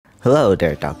Hello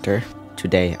there, Doctor.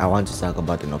 Today, I want to talk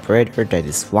about an operator that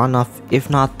is one of, if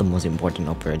not the most important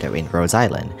operator in Rose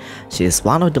Island. She is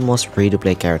one of the most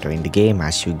free-to-play characters in the game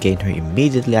as you gain her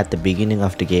immediately at the beginning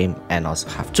of the game and also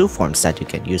have two forms that you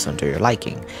can use under your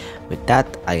liking. With that,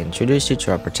 I introduce you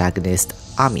to our protagonist,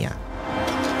 Amiya.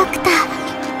 Doctor,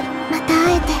 また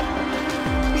会えて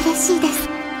嬉しいです。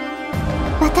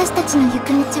私たちの行く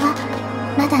道は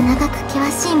まだ長く険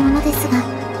しいものですが、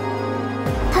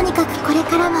とにかくこれ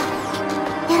からも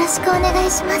よろしくお願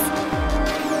いします。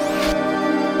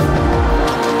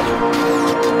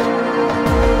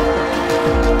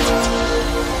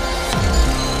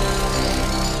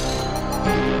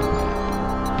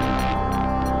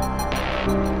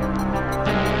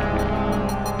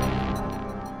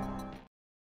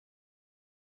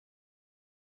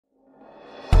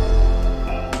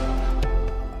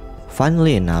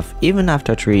Funnily enough, even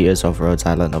after 3 years of Rhodes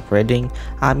Island operating,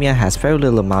 Amiya has very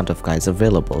little amount of guides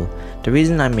available. The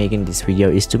reason I'm making this video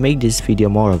is to make this video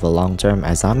more of a long term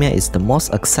as Amiya is the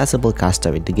most accessible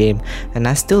caster in the game and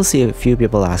I still see a few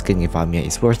people asking if Amiya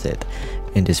is worth it.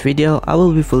 In this video, I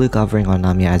will be fully covering on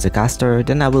Amiya as a caster,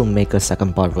 then I will make a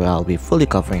second part where I'll be fully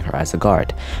covering her as a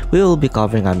guard. We will be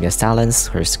covering Amiya's talents,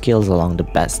 her skills along the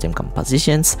best team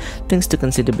compositions, things to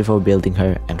consider before building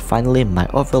her, and finally my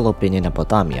overall opinion about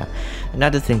Amiya.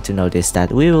 Another thing to note is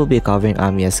that we will be covering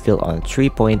Amiya's skill on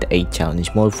 3.8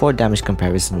 challenge mode for damage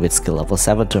comparison with skill level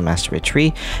 7 to mastery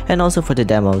 3, and also for the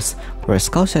demos, where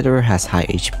Skull Shatterer has high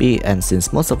HP and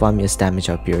since most of Amiya's damage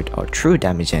are period or true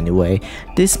damage anyway,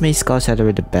 this makes Skull Shatterer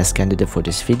the best candidate for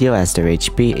this video as their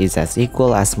HP is as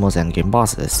equal as most endgame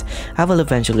bosses. I will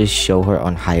eventually show her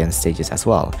on high-end stages as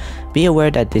well. Be aware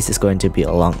that this is going to be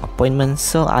a long appointment,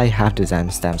 so I have the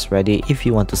timestamps ready if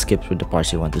you want to skip through the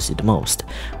parts you want to see the most.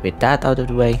 With that out of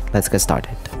the way, let's get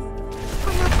started.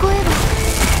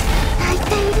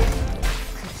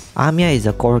 Amiya is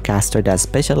a core caster that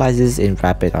specializes in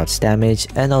rapid arts damage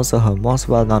and also her most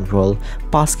well-known role,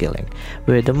 boss killing.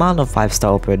 With the amount of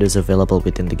 5-star operators available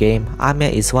within the game,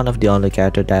 Amiya is one of the only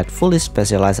characters that fully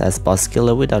specializes as boss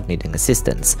killer without needing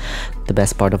assistance. The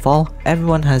best part of all,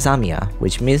 everyone has Amiya,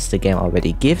 which means the game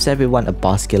already gives everyone a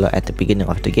boss killer at the beginning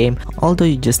of the game, although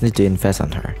you just need to invest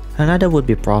on her. Another would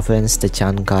be Province, the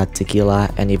Chant, Tequila,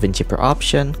 and even cheaper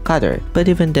option, Cutter. But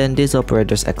even then, these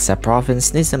operators except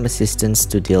Province need some assistance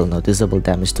to deal noticeable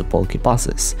damage to bulky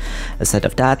bosses. Aside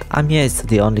of that, Amiya is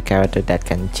the only character that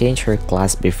can change her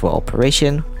class before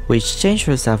operation, which changed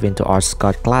herself into Arts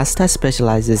God class that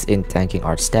specializes in tanking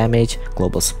arts damage,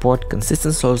 global support,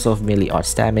 consistent source of melee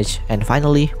arts damage, and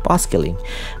finally, boss killing.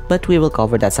 But we will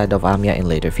cover that side of Amiya in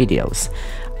later videos.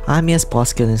 Amiya's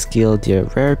boss killing skill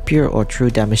deals rare, pure or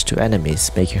true damage to enemies,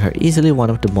 making her easily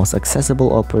one of the most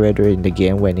accessible operators in the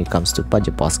game when it comes to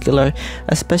budget boss killer,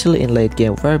 especially in late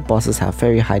game where bosses have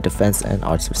very high defense and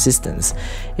arts resistance.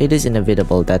 It is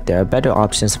inevitable that there are better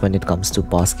options when it comes to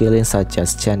boss killing such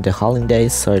as Chant the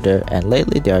Hollandaise, Surtur, and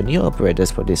lately there are new operators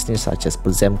for this niche such as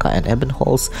Buzemka and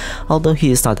Ebenholz, although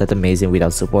he is not that amazing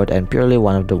without support and purely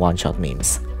one of the one-shot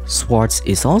memes. Swords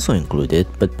is also included,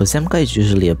 but Buzemka is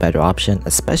usually a better option,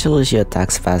 especially she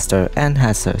attacks faster and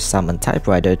has her summon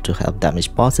typewriter to help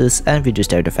damage bosses and reduce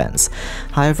their defense.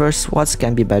 However, Swords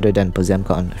can be better than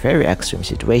Buzemka on very extreme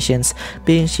situations,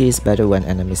 being she is better when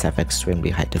enemies have extremely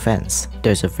high defense.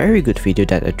 There's a very good video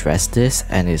that addressed this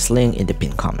and is linked in the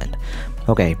pinned comment.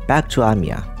 Okay, back to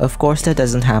Amiya. Of course, that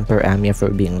doesn't hamper Amiya for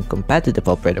being a competitive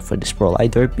operator for this role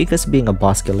either, because being a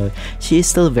boss killer, she is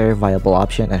still a very viable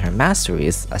option and her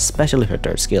masteries, especially her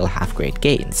third skill, have great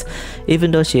gains. Even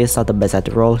though she is not the best at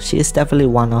the role, she is definitely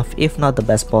one of, if not the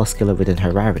best boss killer within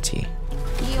her rarity.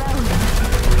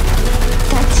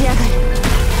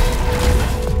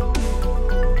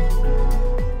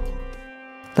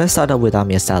 Let's start out with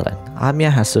Amiya's talent. Amiya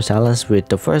has two talents, with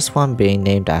the first one being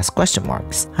named as question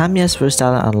marks. Amiya's first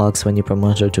talent unlocks when you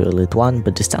promote her to Elite 1,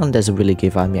 but this talent doesn't really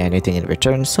give Amiya anything in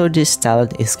return, so this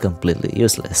talent is completely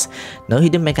useless. No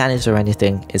hidden mechanics or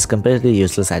anything, it's completely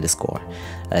useless at the score.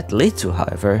 At Elite 2,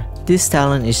 however, this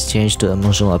talent is changed to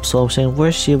emotional absorption,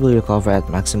 where she will recover at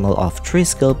maximal of 3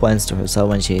 skill points to herself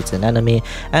when she hits an enemy,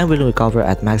 and will recover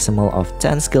at maximal of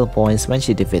 10 skill points when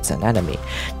she defeats an enemy.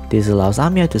 This allows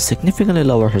Amiya to significantly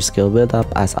lower her skill build-up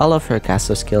as all of her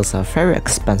caster skills have very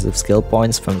expensive skill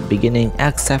points from the beginning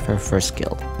except her first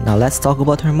skill. Now let's talk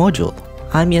about her module.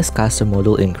 Amiya's caster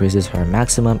module increases her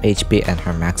maximum HP and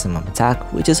her maximum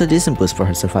attack, which is a decent boost for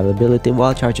her survivability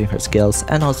while charging her skills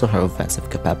and also her offensive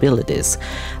capabilities.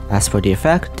 As for the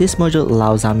effect, this module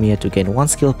allows Amiya to gain 1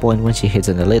 skill point when she hits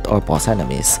an elite or boss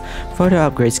enemies. Further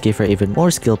upgrades give her even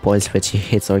more skill points when she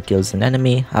hits or kills an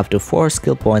enemy, up to 4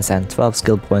 skill points and 12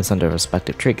 skill points on their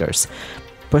respective triggers.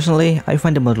 Personally, I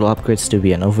find the model upgrades to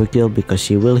be an overkill because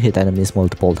she will hit enemies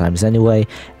multiple times anyway,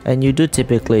 and you do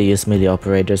typically use melee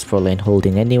operators for lane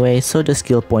holding anyway, so the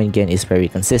skill point gain is very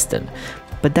consistent.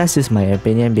 But that's just my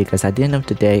opinion because at the end of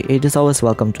the day, it is always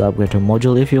welcome to upgrade her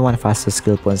module if you want faster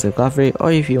skill points recovery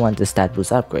or if you want the stat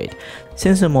boost upgrade.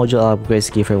 Since the module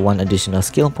upgrades give her 1 additional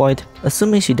skill point,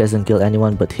 assuming she doesn't kill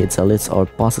anyone but hits elites or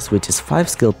bosses which is 5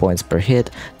 skill points per hit,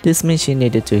 this means she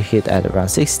needed to hit at around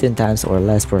 16 times or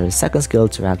less for her second skill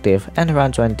to active and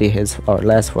around 20 hits or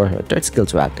less for her third skill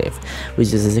to active,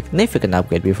 which is a significant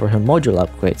upgrade before her module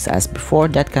upgrades, as before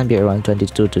that can be around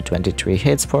 22 to 23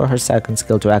 hits for her second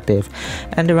skill to active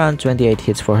and around 28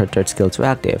 hits for her third skill to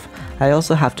active. I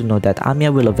also have to note that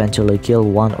Amiya will eventually kill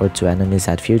 1 or 2 enemies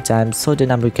at few times, so the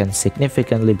number can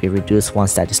significantly be reduced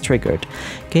once that is triggered.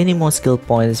 Gaining more skill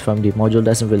points from the module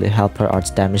doesn't really help her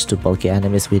arts damage to bulky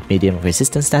enemies with medium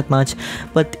resistance that much,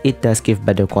 but it does give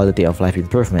better quality of life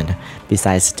improvement.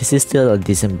 Besides, this is still a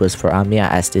decent boost for Amiya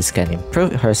as this can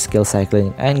improve her skill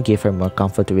cycling and give her more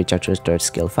comfort to recharge her third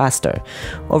skill faster.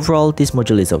 Overall, this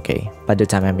module is okay. By the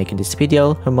time I'm making this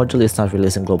video, her module is not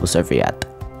released in global server yet.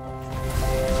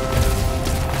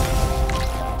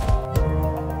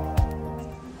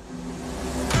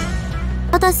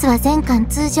 ロトスは全巻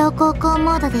通常航行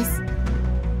モードです。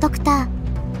ドクター、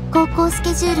航行ス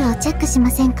ケジュールをチェックし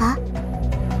ませんか?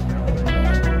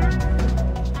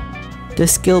 The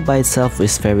skill by itself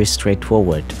is very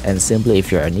straightforward, and simply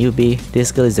if you're a newbie, this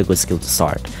skill is a good skill to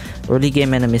start. Early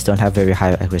game enemies don't have very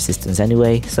high resistance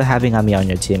anyway, so having Amiya on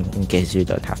your team in case you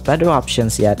don't have better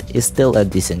options yet is still a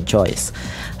decent choice.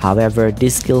 However,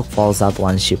 this skill falls out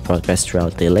once you progress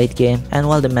throughout the late game, and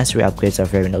while the mastery upgrades are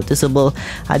very noticeable,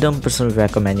 I don't personally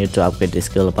recommend you to upgrade this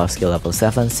skill above skill level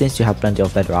 7 since you have plenty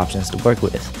of better options to work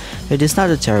with. It is not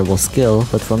a terrible skill,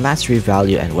 but for mastery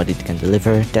value and what it can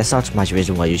deliver, there's not much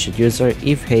reason why you should use her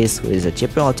if Haze, who is a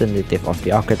cheaper alternative of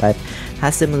the archetype,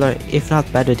 has similar if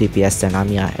not better DPS than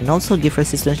Amiya and also give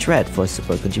resistance shred for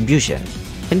support contribution.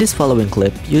 In this following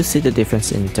clip, you see the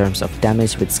difference in terms of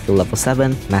damage with skill level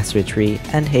 7, mastery 3,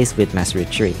 and haste with mastery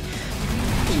 3.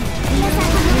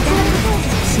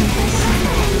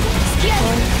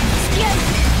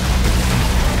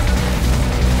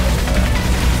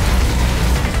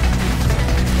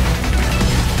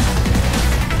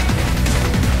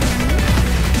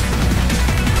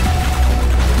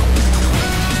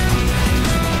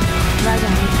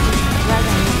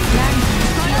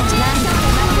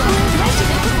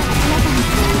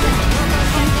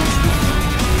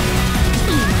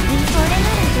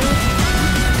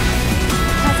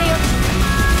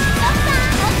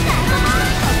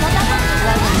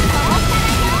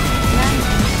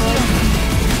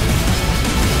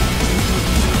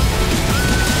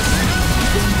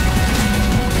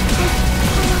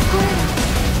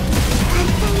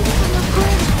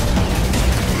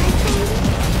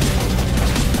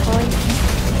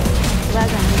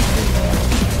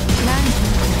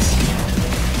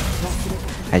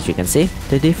 As you can see,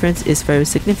 the difference is very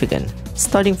significant.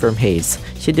 Starting from Haze,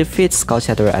 she defeats Skull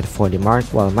Shatterer at 40 mark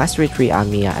while Mastery 3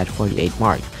 Amiya at 48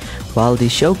 mark. While the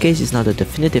showcase is not a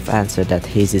definitive answer that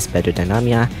Haze is better than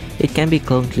Amiya, it can be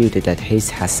concluded that Haze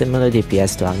has similar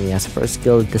DPS to Amiya's first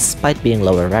skill despite being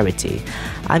lower rarity.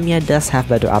 Amiya does have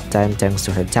better uptime thanks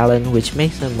to her talent, which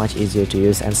makes her much easier to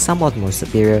use and somewhat more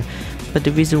superior, but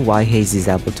the reason why Haze is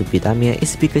able to beat Amiya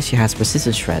is because she has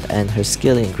Persistent Shred and her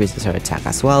skill increases her attack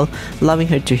as well, allowing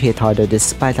her to hit harder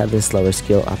despite having slower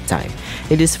skill uptime.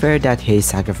 It is fair that Haze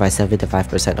sacrificed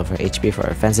 75% of her HP for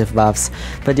offensive buffs,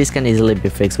 but this can easily be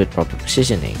fixed with proper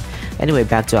positioning. Anyway,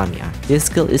 back to Amiya. This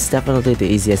skill is definitely the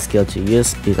easiest skill to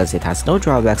use because it has no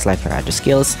drawbacks like her other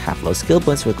skills, have low skill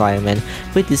points requirement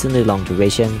with decently long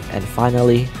duration, and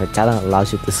finally, her talent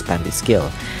allows you to spam this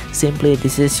skill. Simply,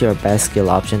 this is your best skill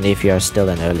option if you are still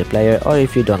an early player or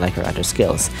if you don't like her other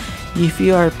skills. If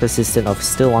you are persistent of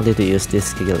still wanting to use this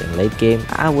skill in late game,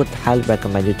 I would highly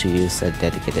recommend you to use a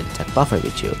dedicated attack buffer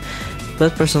with you.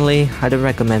 But personally, I don't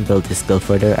recommend build this skill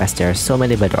further as there are so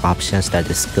many better options that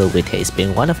this skill with Haze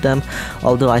being one of them,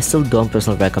 although I still don't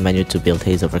personally recommend you to build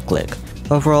Haze over Click.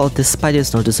 Overall, despite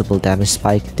its noticeable damage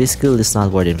spike, this skill is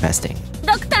not worth investing.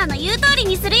 Doctor の言う通り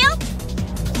にするよ。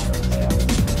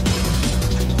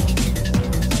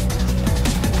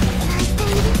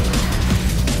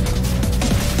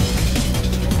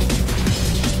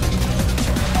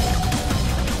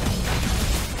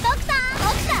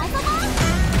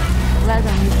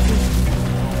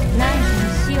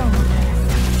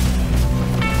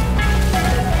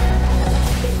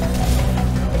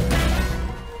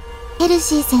ヘル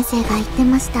シー先生が言って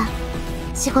ました。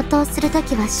仕事をすると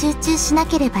きは集中しな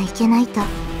ければいけないと。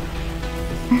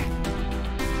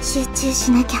集中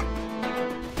しなきゃ。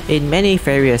 In many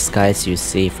various guides you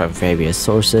see from various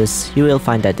sources, you will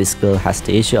find that this skill has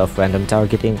the issue of random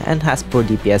targeting and has poor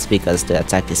DPS because the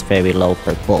attack is very low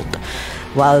per bolt.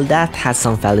 While that has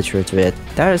some valid truth to it,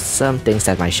 there are some things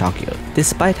that might shock you.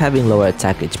 Despite having lower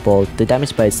attack each bolt, the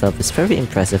damage by itself is very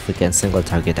impressive against single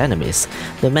target enemies.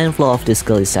 The main flaw of this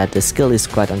skill is that the skill is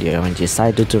quite on the RNG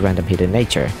side due to random hidden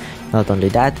nature. Not only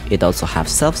that, it also has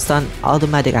self-stun,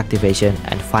 automatic activation,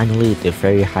 and finally the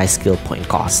very high skill point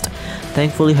cost.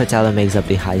 Thankfully, her talent makes up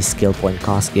the high skill point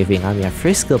cost, giving Amiya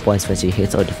free skill points when she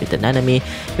hits or defeats an enemy,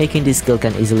 making this skill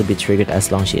can easily be triggered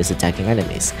as long as she is attacking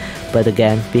enemies. But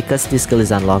again, because this skill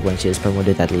is unlocked when she is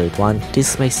promoted at Elite 1,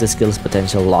 this makes the skill's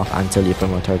potential locked until you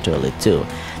promote her to Elite 2.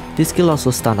 This skill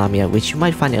also stun Amiya, which you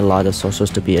might find in a lot of sources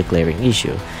to be a glaring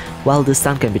issue. While the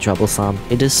stun can be troublesome,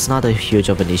 it is not a huge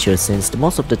of an issue since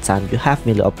most of the time you have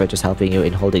melee operators helping you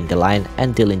in holding the line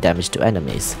and dealing damage to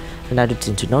enemies. Another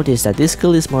thing to note is that this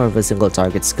skill is more of a single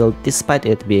target skill despite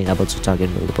it being able to target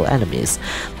multiple enemies.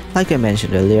 Like I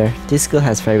mentioned earlier, this skill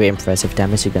has very impressive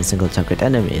damage against single target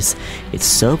enemies. It's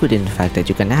so good in fact that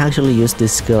you can actually use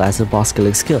this skill as a boss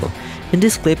killing skill. In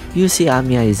this clip, you see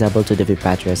Amiya is able to defeat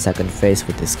Patria's second phase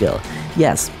with this skill.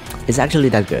 Yes, it's actually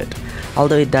that good,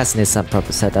 although it does need some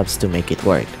proper setups to make it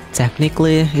work.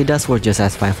 Technically, it does work just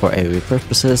as fine for AoE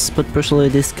purposes, but personally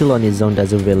this skill on its own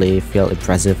doesn't really feel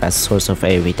impressive as a source of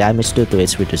AoE damage due to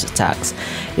its reduced attacks.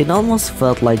 It almost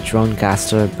felt like Drone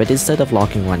Caster, but instead of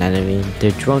locking one enemy,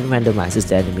 the drone randomizes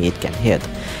the enemy it can hit.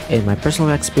 In my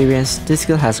personal experience, this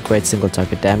skill has great single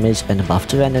target damage, and above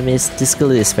 2 enemies, this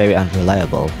skill is very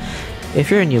unreliable.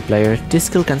 If you're a new player, this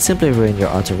skill can simply ruin your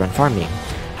auto-run farming.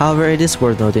 However, it is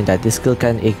worth noting that this skill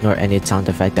can ignore any taunt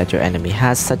effect that your enemy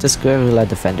has, such as Guerrilla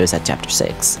Defenders at Chapter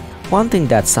 6. One thing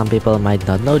that some people might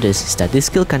not notice is that this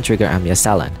skill can trigger Amiya's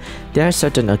talent. There are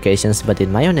certain occasions, but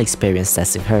in my own experience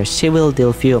testing her, she will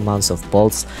deal few amounts of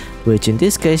bolts, which in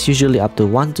this case usually up to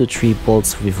 1 to 3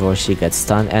 bolts before she gets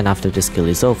stunned and after the skill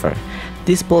is over.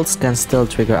 These bolts can still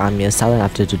trigger Amiya's talent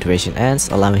after the duration ends,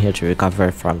 allowing her to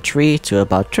recover from 3 to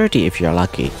about 30 if you're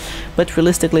lucky. But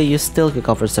realistically, you still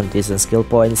recover some decent skill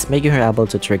points, making her able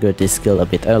to trigger this skill a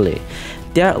bit early.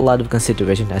 There are a lot of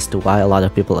considerations as to why a lot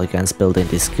of people are against building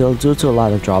this skill due to a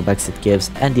lot of drawbacks it gives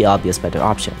and the obvious better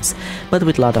options. But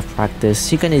with a lot of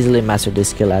practice, you can easily master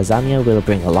this skill as Amiya will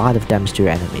bring a lot of damage to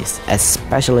your enemies,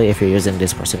 especially if you're using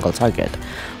this for single target.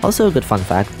 Also a good fun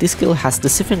fact, this skill has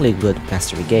deceivingly good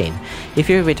mastery gain. If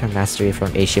you read her mastery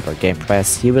from A-Ship or Game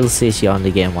Press, you will see she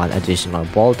only gained 1 additional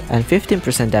bolt and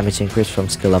 15% damage increase from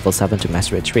skill level 7 to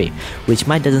mastery 3, which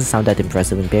might doesn't sound that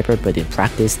impressive in paper, but in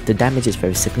practice, the damage is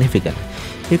very significant.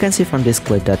 You can see from this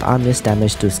clip that Amiya's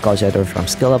damage to Skull Shatter from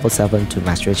skill level 7 to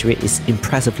mastery 3 is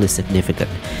impressively significant.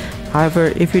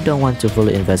 However, if you don't want to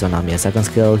fully invest on Amiya's second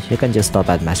skill, you can just stop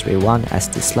at mastery 1 as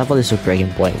this level is your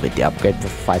breaking point with the upgrade to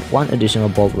provide 1 additional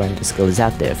bolt when the skill is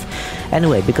active.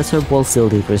 Anyway, because her bolts still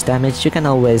decrease damage, you can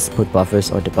always put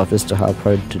buffers or debuffers to help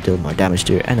her to deal more damage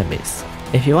to your enemies.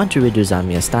 If you want to reduce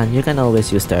Amiya's stun, you can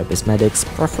always use Therapist Medics,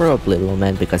 preferably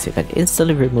Lumen because you can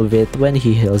instantly remove it when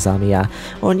he heals Amiya,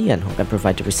 or Neon who can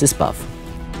provide the resist buff.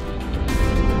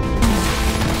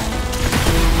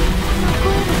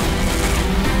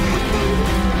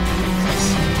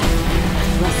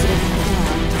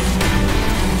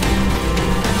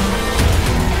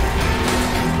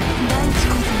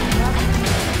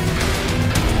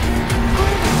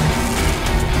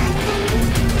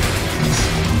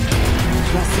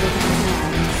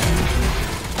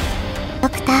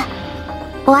 Doctor,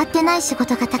 終わってない仕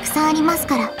事がたくさんあります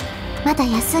から、まだ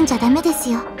休んじゃダメです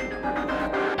よ。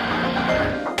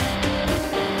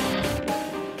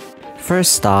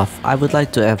First off, I would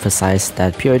like to emphasize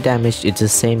that pure damage is the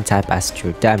same type as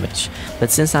true damage,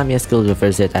 but since Amiya's skill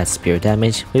refers it as pure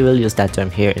damage, we will use that term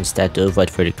here instead to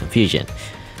avoid further confusion.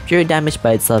 Pure damage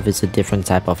by itself is a different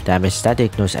type of damage that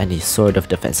ignores any sort of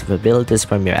defensive abilities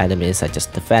from your enemies such as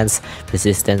defense,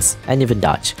 resistance, and even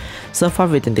dodge. So far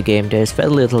within the game, there is very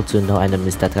little to no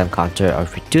enemies that can counter or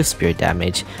reduce pure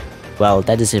damage. Well,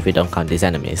 that is if we don't count these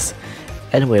enemies.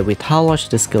 Anyway, with how large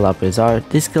the skill upgrades are,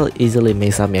 this skill easily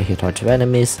makes Amiya hit hard to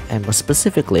enemies, and more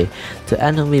specifically, to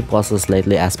enemy bosses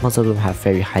lately as most of them have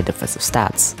very high defensive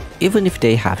stats. Even if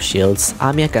they have shields,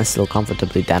 Amiya can still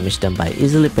comfortably damage them by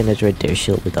easily penetrate their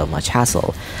shield without much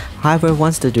hassle. However,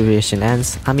 once the duration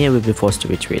ends, Amiya will be forced to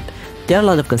retreat. There are a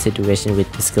lot of consideration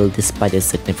with this skill despite its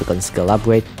significant skill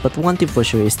upgrade, but one thing for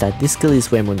sure is that this skill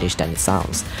is way more niche than it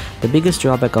sounds. The biggest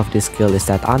drawback of this skill is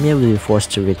that Amiya will be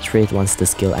forced to retreat once the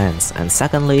skill ends, and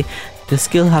secondly, The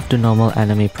skill have the normal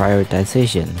enemy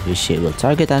prioritization, which she will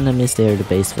target enemies near the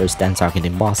base first then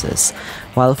targeting bosses.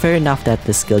 While fair enough that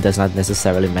the skill does not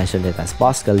necessarily mention it as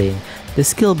boss killing, the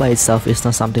skill by itself is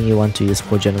not something you want to use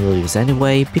for general use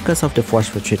anyway because of the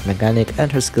forced retreat mechanic,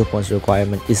 and her skill points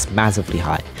requirement is massively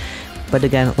high. But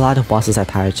again, a lot of bosses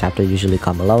at higher chapter usually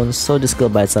come alone, so the skill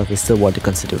by itself is still worth the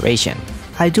consideration.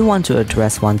 I do want to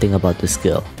address one thing about the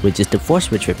skill, which is the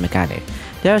forced retreat mechanic.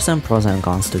 There are some pros and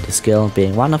cons to the skill,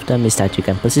 being one of them is that you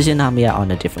can position Amiya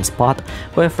on a different spot,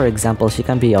 where for example she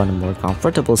can be on a more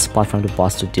comfortable spot from the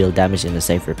boss to deal damage in a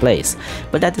safer place,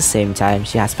 but at the same time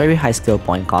she has very high skill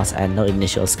point cost and no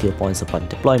initial skill points upon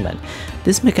deployment.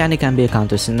 This mechanic can be a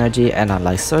counter synergy, and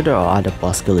unlike Surder or other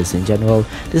boss killers in general,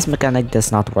 this mechanic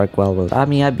does not work well with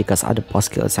Amiya because other boss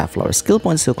killers have lower skill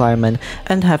points requirement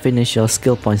and have initial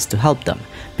skill points to help them.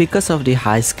 Because of the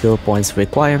high skill points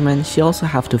requirement, she also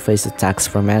have to face attacks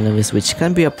from enemies, which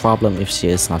can be a problem if she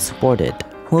is not supported.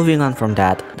 Moving on from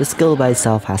that, the skill by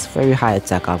itself has very high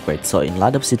attack upgrade, so in a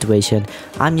lot of situations,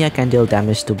 Amiya can deal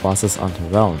damage to bosses on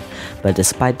her own. But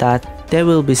despite that, there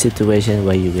will be situations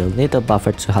where you will need a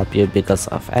buffer to help you because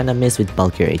of enemies with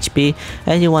bulkier HP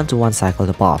and you want to one-cycle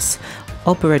the boss.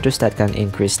 Operators that can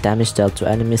increase damage dealt to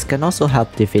enemies can also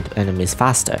help defeat enemies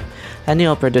faster. Any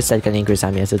operators that can increase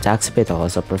Amiya's attack speed are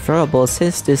also preferable,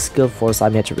 since this skill forces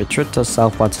Amiya to retreat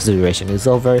herself once the duration is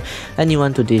over and you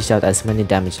want to dish out as many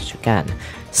damage as you can.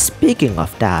 Speaking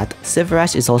of that,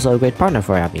 Silverash is also a great partner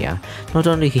for Amiya. Not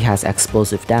only he has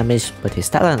explosive damage, but his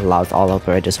talent allows all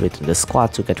operators within the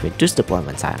squad to get reduced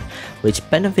deployment time, which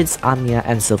benefits Amiya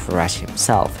and Silverash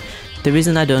himself. The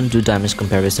reason I don't do damage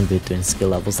comparison between skill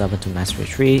level 7 to mastery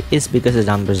 3 is because the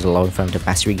numbers alone from the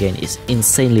mastery gain is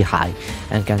insanely high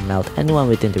and can melt anyone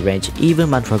within the range, even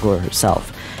Mandragora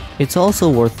herself. It's also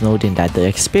worth noting that the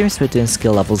experience between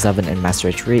skill level 7 and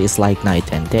mastery 3 is like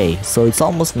night and day, so it's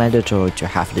almost mandatory to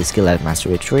have the skill at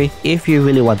mastery 3 if you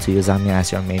really want to use Amiya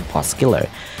as your main boss killer.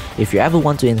 If you ever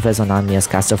want to invest on Amiya's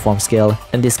caster form skill,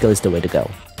 then this skill is the way to go.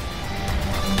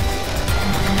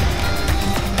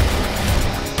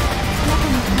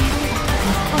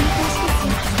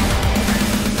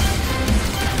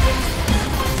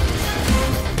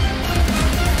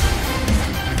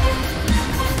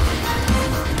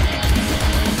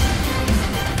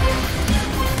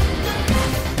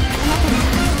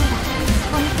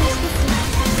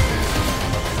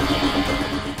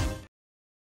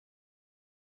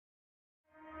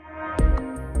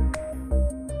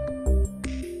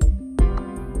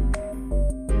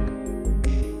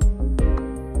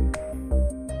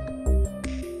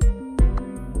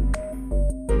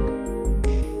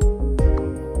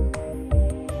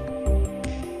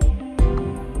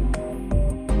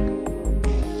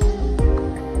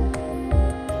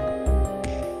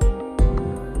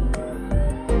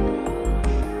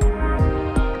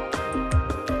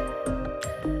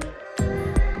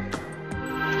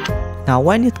 Now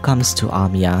when it comes to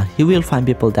Amiya, you will find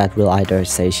people that will either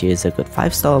say she is a good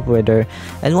 5-star operator,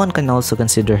 and one can also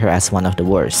consider her as one of the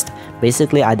worst.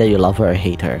 Basically, either you love her or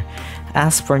hate her.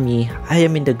 As for me, I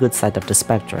am in the good side of the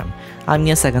spectrum.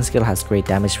 Amiya's second skill has great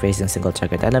damage facing single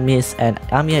target enemies, and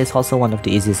Amiya is also one of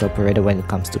the easiest operator when it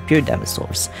comes to pure damage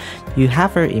source. You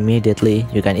have her immediately,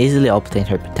 you can easily obtain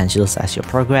her potentials as you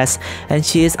progress, and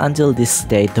she is until this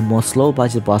day the most low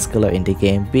budget boss killer in the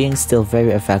game, being still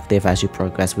very effective as you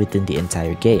progress within the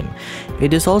entire game.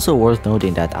 It is also worth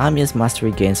noting that Amiya's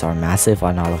mastery gains are massive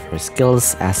on all of her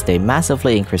skills as they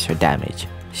massively increase her damage.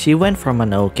 She went from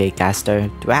an okay caster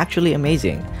to actually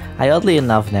amazing. I oddly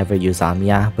enough never use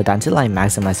Amiya, but until I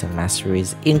maximize her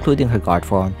masteries, including her guard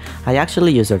form, I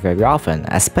actually use her very often,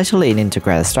 especially in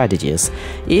integrated strategies.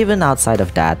 Even outside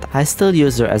of that, I still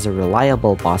use her as a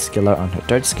reliable boss killer on her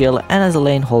third skill and as a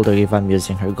lane holder if I'm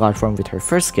using her guard form with her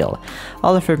first skill.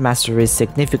 All of her masteries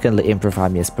significantly improve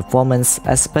Amiya's performance,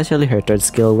 especially her third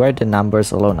skill where the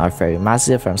numbers alone are very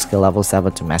massive from skill level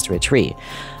 7 to mastery 3.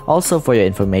 Also for your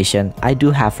information, I do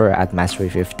have her at mastery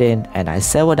 15 and I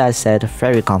said what I said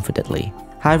very confidently.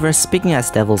 However, speaking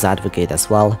as devil's advocate as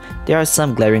well, there are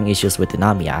some glaring issues with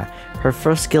Amiya. Her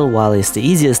first skill, while it's the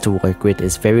easiest to work with,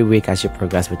 is very weak as you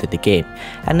progress within the game.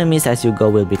 Enemies as you go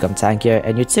will become tankier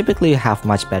and you typically have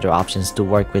much better options to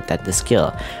work with than the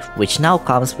skill, which now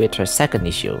comes with her second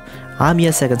issue.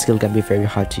 Amiya's second skill can be very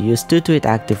hard to use due to it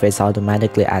activates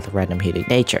automatically at random hitting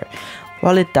nature.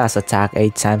 While it does attack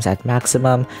 8 times at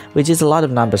maximum, which is a lot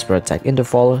of numbers per attack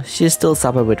interval, she still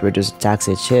suffers with reduced attacks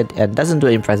each hit and doesn't do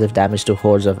impressive damage to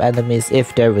hordes of enemies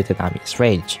if they're within Amiya's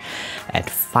range. And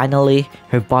finally,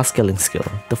 her boss killing skill.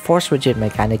 The force retreat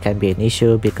mechanic can be an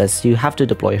issue because you have to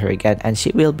deploy her again and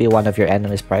she will be one of your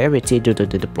enemy's priority due to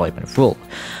the deployment rule.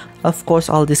 Of course,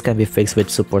 all this can be fixed with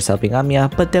supports helping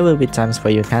Amiya, but there will be times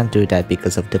where you can't do that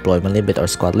because of deployment limit or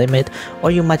squad limit, or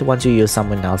you might want to use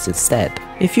someone else instead.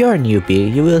 If you are a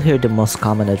newbie, you will hear the most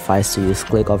common advice to use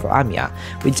Click over Amiya,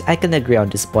 which I can agree on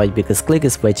this point because Click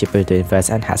is way cheaper to invest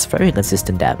and has very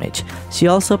consistent damage. She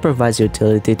also provides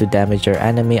utility to damage your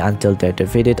enemy until they're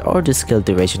defeated or the skill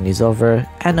duration is over,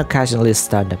 and occasionally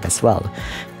stun them as well.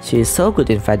 She is so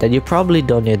good in fact that you probably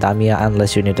don't need Amiya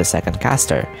unless you need a second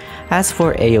caster. As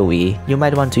for AoE, you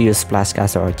might want to use Splash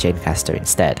Caster or Chain Caster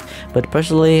instead, but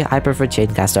personally I prefer Chain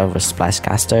Caster over Splash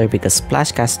Caster because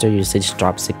Splash Caster usage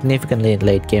drops significantly in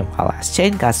late game, while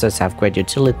Chain Casters have great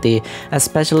utility,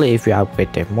 especially if you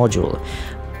upgrade their module.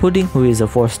 Pudding, who is a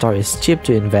 4-star, is cheap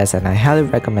to invest and I highly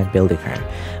recommend building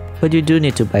her. But you do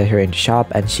need to buy her in the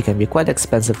shop and she can be quite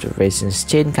expensive to raise since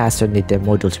Chain Caster need their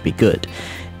module to be good.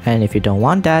 And if you don't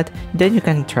want that, then you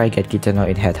can try get Kitano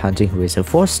in Headhunting, who is a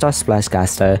 4-star Splash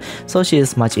Caster, so she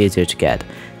is much easier to get.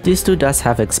 These two does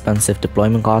have expensive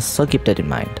deployment costs, so keep that in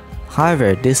mind.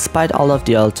 However, despite all of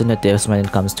the alternatives when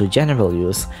it comes to general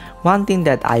use, one thing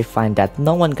that I find that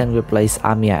no one can replace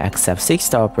Amiya except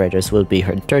 6-star operators will be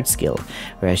her third skill,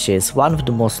 where she is one of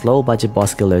the most low budget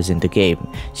boss killers in the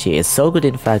game. She is so good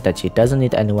in fact that she doesn't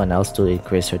need anyone else to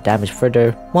increase her damage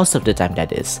further, most of the time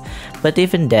that is. But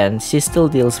even then, she still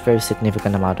deals very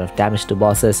significant amount of damage to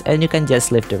bosses and you can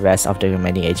just leave the rest of the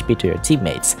remaining HP to your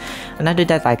teammates. Another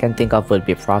that I can think of would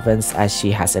be Province, as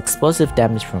she has explosive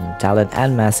damage from her talent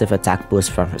and massive attack boost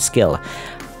from her skill.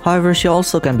 However, she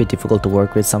also can be difficult to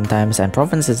work with sometimes, and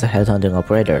Province is a headhunting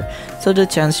operator, so the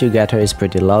chance you get her is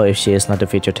pretty low if she is not a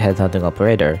featured headhunting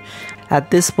operator.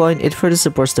 At this point, it further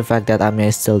supports the fact that Amiya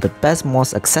is still the best,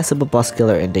 most accessible boss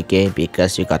killer in the game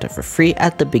because you got her for free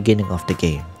at the beginning of the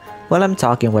game. While I'm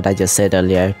talking what I just said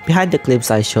earlier, behind the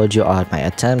clips I showed you are my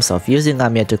attempts of using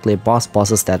Amiya to clear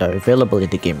bosses that are available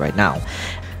in the game right now.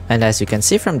 And as you can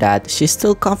see from that, she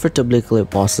still comfortably clear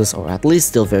bosses or at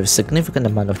least deal very significant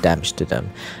amount of damage to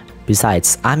them.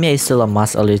 Besides, Amiya is still a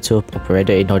must Elite 2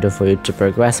 operator in order for you to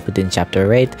progress within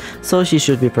chapter 8, so she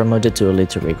should be promoted to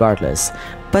Elite 2 regardless.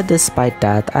 But despite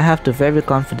that, I have to very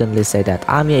confidently say that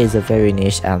Amiya is a very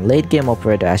niche and late game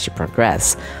operator as you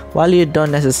progress. While you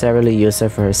don't necessarily use her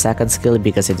for her second skill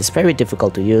because it is very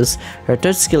difficult to use, her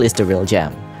third skill is the real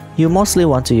gem. You mostly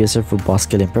want to use her for boss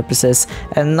killing purposes,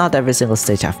 and not every single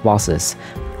stage have bosses.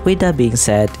 With that being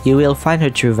said, you will find her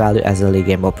true value as a late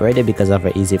game operator because of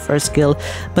her easy first skill,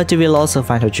 but you will also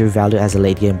find her true value as a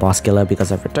late game boss killer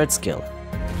because of her third skill.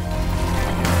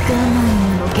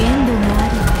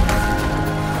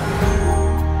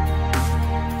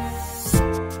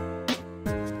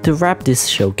 To wrap this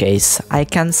showcase, I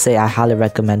can say I highly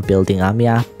recommend building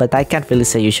Amiya, but I can't really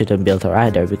say you shouldn't build her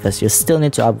either because you still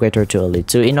need to upgrade her to Elite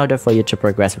 2 in order for you to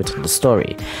progress within the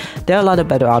story. There are a lot of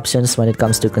better options when it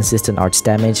comes to consistent arch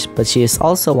damage, but she is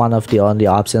also one of the only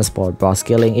options for boss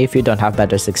killing if you don't have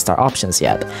better 6-star options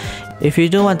yet. If you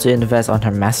do want to invest on her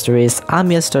masteries,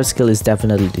 Amiya's third skill is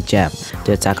definitely the gem.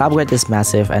 The attack upgrade is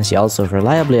massive and she also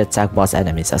reliably attacks boss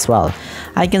enemies as well.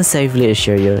 I can safely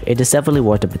assure you, it is definitely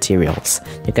worth the materials.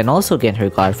 You can also gain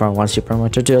her guard form once you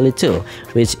promote her to Elite 2,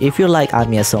 which if you like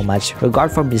Amiya so much, her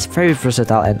guard form is very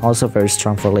versatile and also very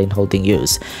strong for lane holding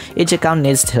use. Each account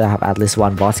needs to have at least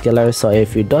one boss killer, so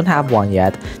if you don't have one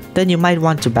yet, then you might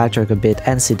want to backtrack a bit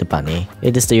and see the bunny.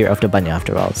 It is the year of the bunny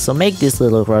after all, so make this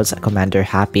little world's commander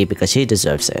happy because she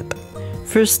deserves it.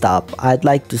 First up, I'd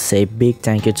like to say big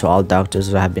thank you to all doctors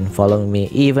who have been following me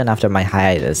even after my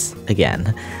hiatus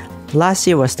again. Last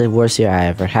year was the worst year I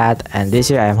ever had, and this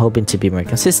year I am hoping to be more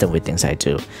consistent with things I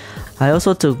do. I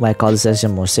also took my college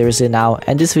session more seriously now,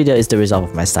 and this video is the result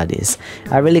of my studies.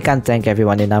 I really can't thank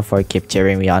everyone enough for keep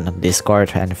cheering me on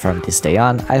Discord, and from this day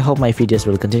on, I hope my videos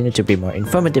will continue to be more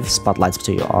informative spotlights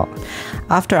to you all.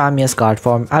 After Amiya's guard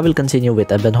form, I will continue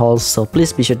with Ebon Halls, so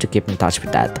please be sure to keep in touch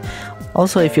with that.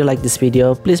 Also, if you like this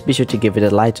video, please be sure to give it a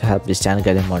like to help this channel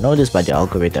get more noticed by the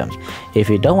algorithm. If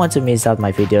you don't want to miss out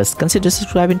my videos, consider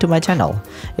subscribing to my channel.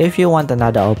 If you want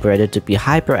another operator to be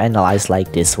hyper analyzed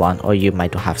like this one, or you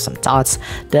might have some thoughts,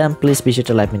 then please be sure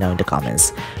to let me know in the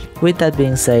comments. With that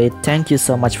being said, thank you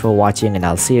so much for watching and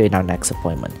I'll see you in our next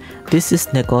appointment. This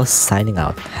is Nicholas signing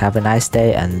out. Have a nice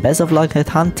day and best of luck at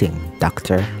hunting,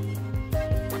 Doctor.